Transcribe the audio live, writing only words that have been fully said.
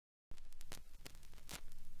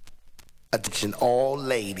Attention all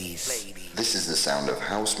ladies. This is the sound of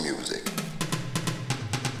house music.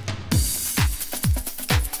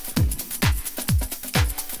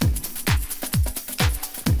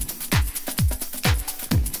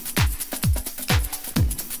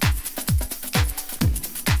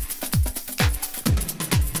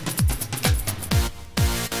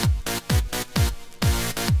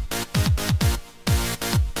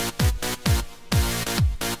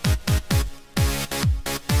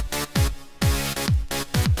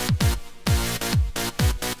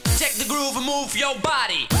 Move your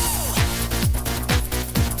body.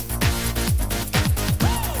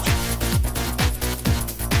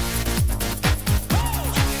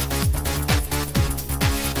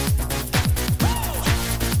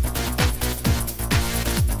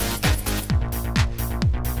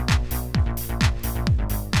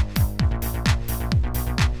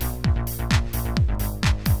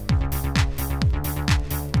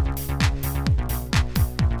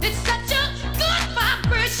 It's such a good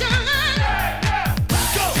vibration.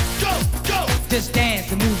 Just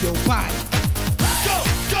dance and move your body.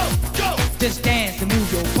 Just dance and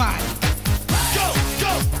move your body.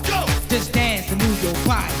 Just dance and move your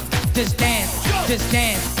body. Just dance, just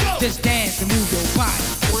dance, just dance and move your body.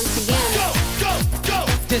 Once again,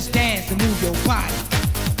 Just dance and move your body.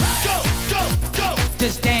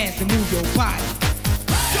 Just dance and move your body.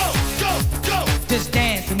 Just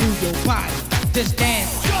dance and move your body. Just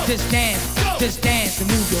dance, just dance, just dance and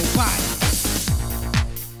move your body.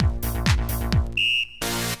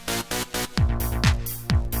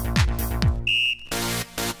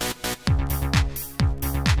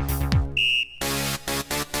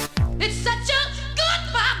 it's such a good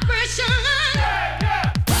vibration.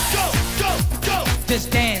 Just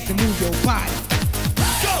dance and move your body.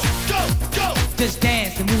 Just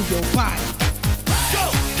dance and move your body.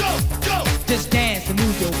 Just dance and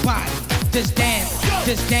move your body. Just dance,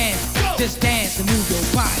 just dance, just dance and move your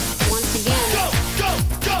body. Once again,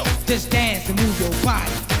 Just dance and move your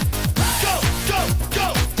body.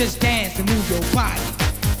 Just dance and move your body.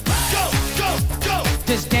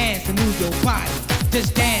 Just dance and move your body.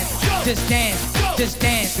 Just dance, just dance, just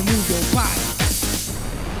dance and move your body.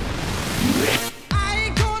 I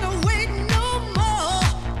ain't gonna wait no more.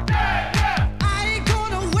 I ain't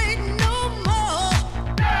gonna wait no more.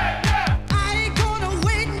 I ain't gonna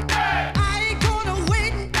wait. I ain't gonna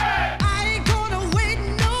wait. I ain't gonna wait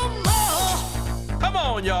no more. Come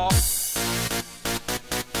on, y'all.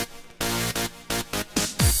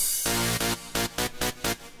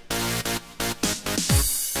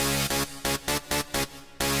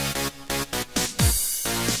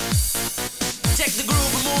 Check the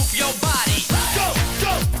groove and move your body.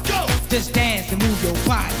 Just dance and move your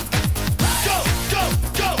body.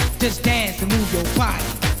 Just dance and move your body.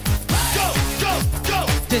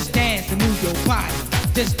 Just dance and move your body.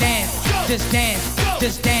 Just dance, just dance,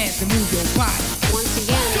 just dance and move your body. once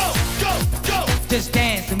again, Just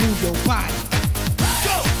dance and move your body.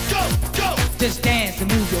 Just dance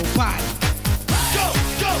and move your body.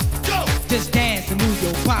 Just dance and move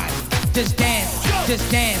your body. Just dance,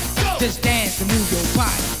 just dance, just dance and move your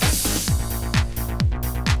body.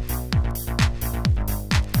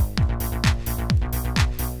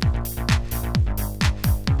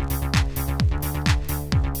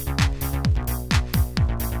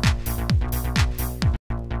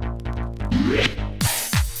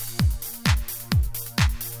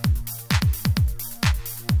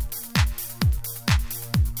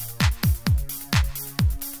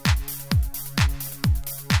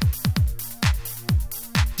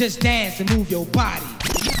 Just dance and move your body.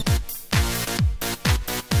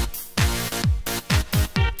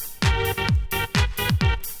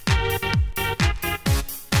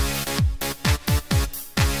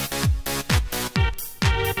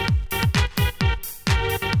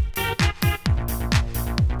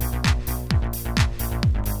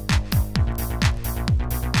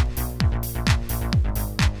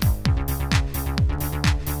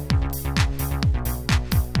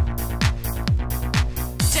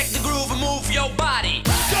 Check the groove and move your body.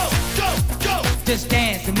 Just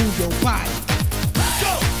dance and move your body.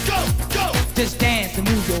 Just dance and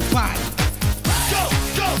move your body.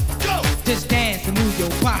 Just dance and move your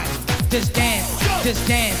body. Just dance, just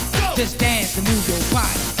dance, just dance and move your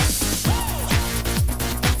body.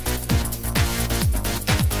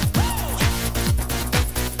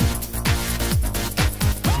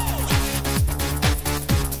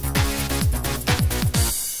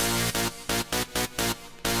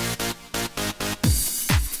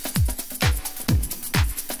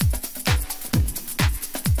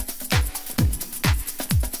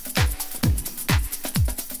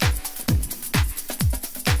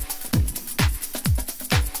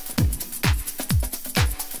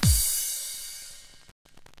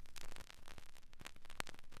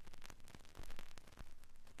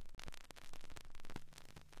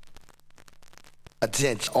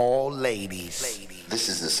 Attention all ladies. This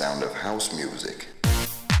is the sound of house music.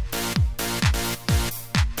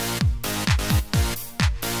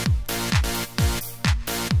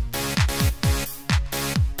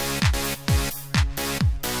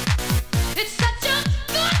 It's such a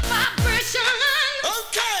good vibration.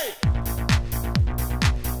 Okay.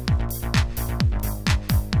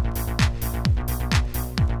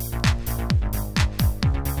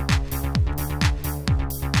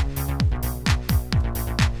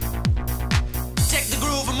 Check the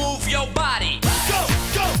groove and move your body. Go,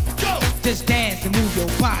 go, go. Just dance and move your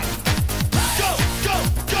body. Go, go,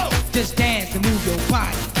 go. Just dance and move your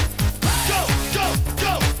body. Go, go,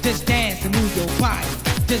 go. Just dance and move your body.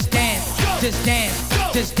 Just dance, just dance,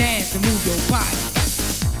 just dance and move your body.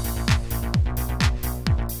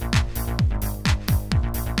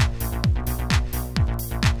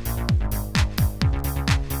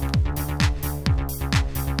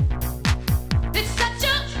 It's such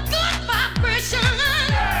a good vibration.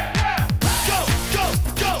 Go, go,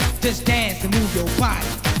 go. Just dance and move your body.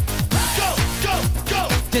 Go, go, go.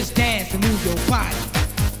 Just dance and move your body.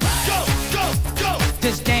 Go, go, go.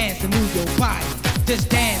 Just dance and move your body. Just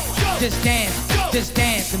dance, just dance, just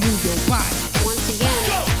dance and move your body. Once again.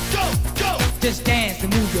 Go, go, go. Just dance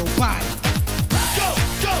and move your body. Go,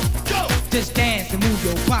 go, go. Just dance and move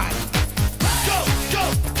your body. Go, go,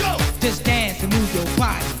 go. Just dance and move your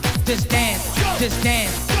body. Just dance, just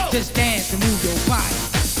dance, just dance and move your body.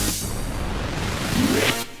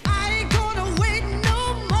 I ain't gonna wait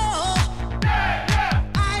no more.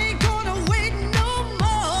 I ain't gonna wait no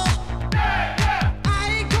more. I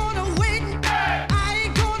ain't gonna wait. I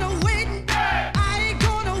ain't gonna wait. I ain't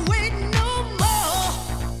gonna wait no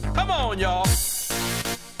more. Come on, y'all.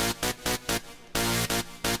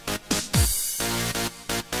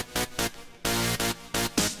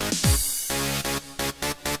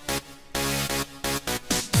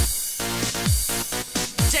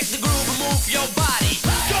 Check the groove and move your body.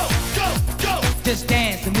 Go, go, go. Just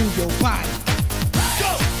dance and move your body.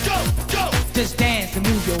 Go, go, go. Just dance and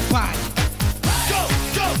move your body. Go,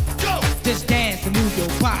 go, go. Just dance and move your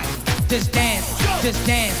body. Just dance, just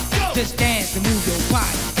dance, just dance and move your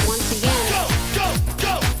body. Once again. Go, go,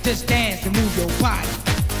 go. Just dance and move your body.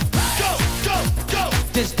 Go, go, go.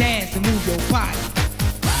 Just dance and move your body.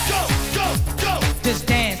 Go, go, go. Just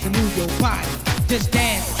dance and move your body. Just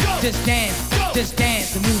dance, just dance, just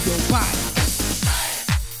dance and move your body.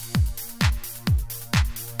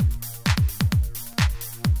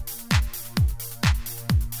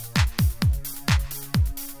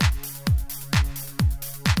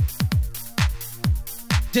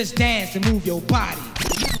 Just dance and move your body.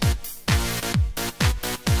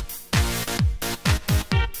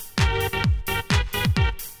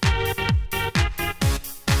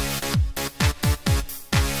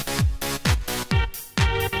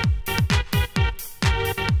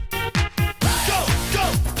 Go, go,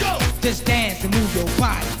 go. Just dance and move your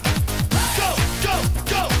body. Go, go,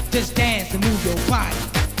 go. Just dance and move your body.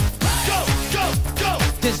 Go, go, go.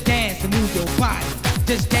 Just dance and move your body.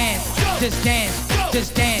 Just dance, just dance,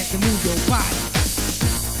 just dance and move your body.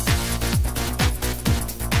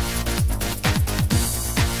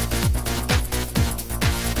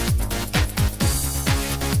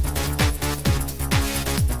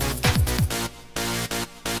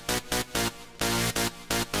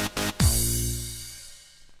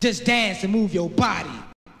 Just dance and move your body.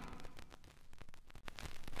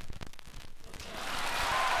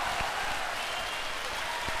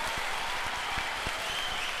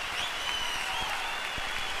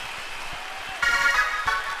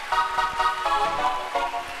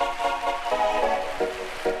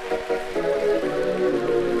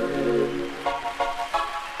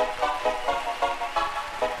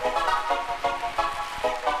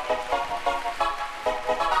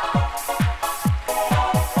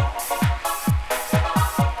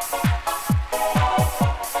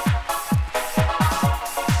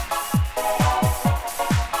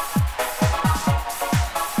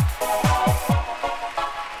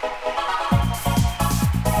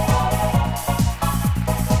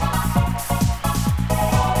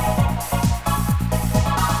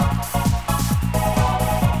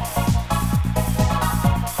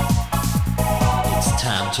 It's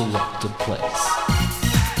time to rock the place.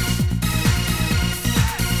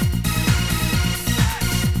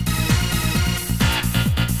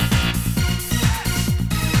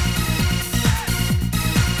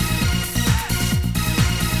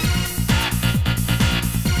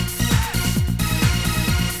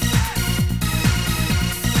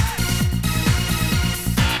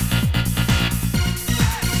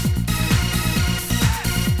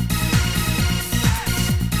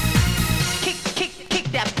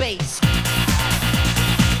 that bass.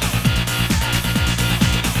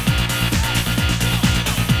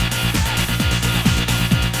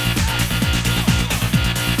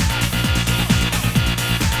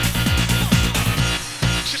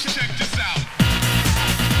 Check this out.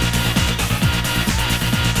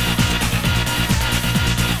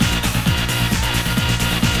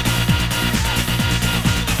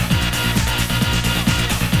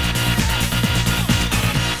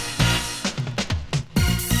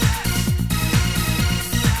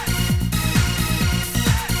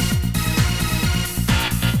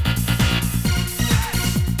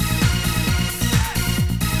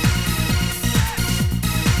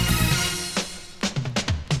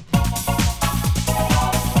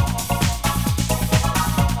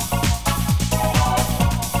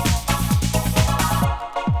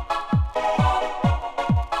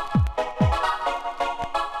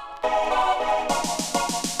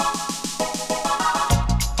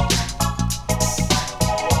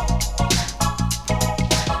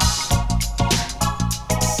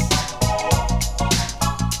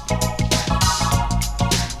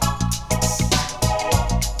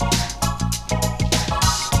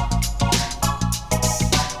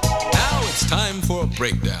 Now it's time for a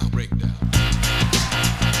breakdown.